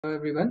Hello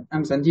everyone,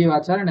 I'm Sanjeev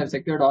Achar and I've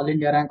secured All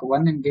India Rank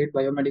 1 in GATE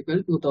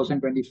Biomedical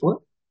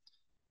 2024.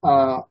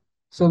 Uh,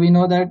 so we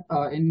know that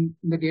in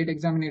the GATE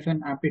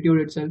examination,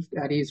 aptitude itself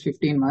carries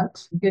 15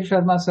 marks. Ankit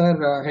Sharma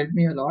sir helped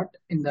me a lot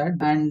in that,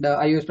 and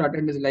I used to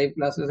attend his live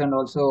classes and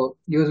also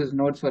use his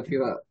notes for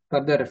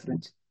further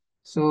reference.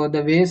 So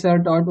the way sir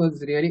taught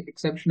was really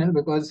exceptional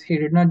because he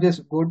did not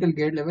just go till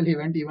GATE level, he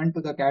went even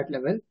to the CAT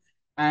level.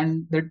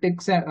 And the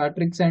tricks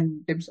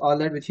and tips, all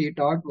that which he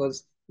taught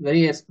was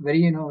very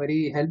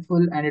very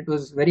helpful, and it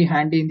was very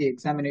handy in the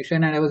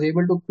examination, and I was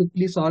able to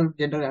quickly solve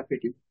general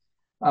aptitude.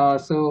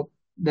 So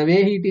the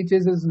way he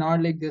teaches is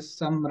not like just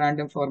some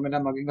random formula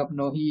mugging up.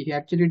 No, he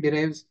actually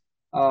derives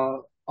uh,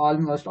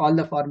 almost all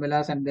the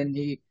formulas, and then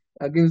he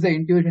gives the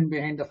intuition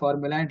behind the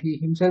formula, and he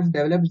himself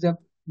develops the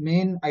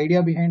main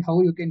idea behind how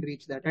you can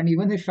reach that. And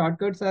even his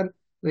shortcuts are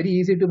very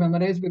easy to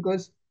memorize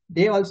because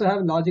they also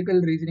have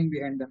logical reasoning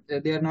behind them.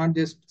 They are not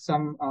just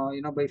some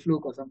by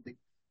fluke or something.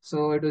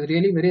 So it was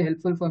really very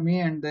helpful for me,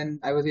 and then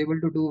I was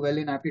able to do well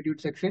in aptitude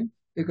section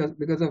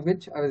because of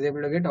which I was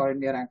able to get All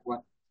India rank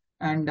 1.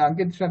 And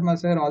Ankit Sharma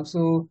sir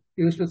also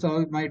used to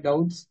solve my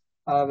doubts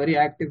very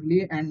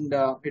actively, and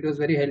it was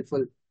very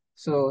helpful.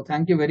 So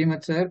thank you very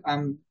much, sir.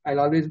 I'll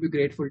always be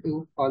grateful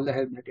to all the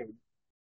help that you have.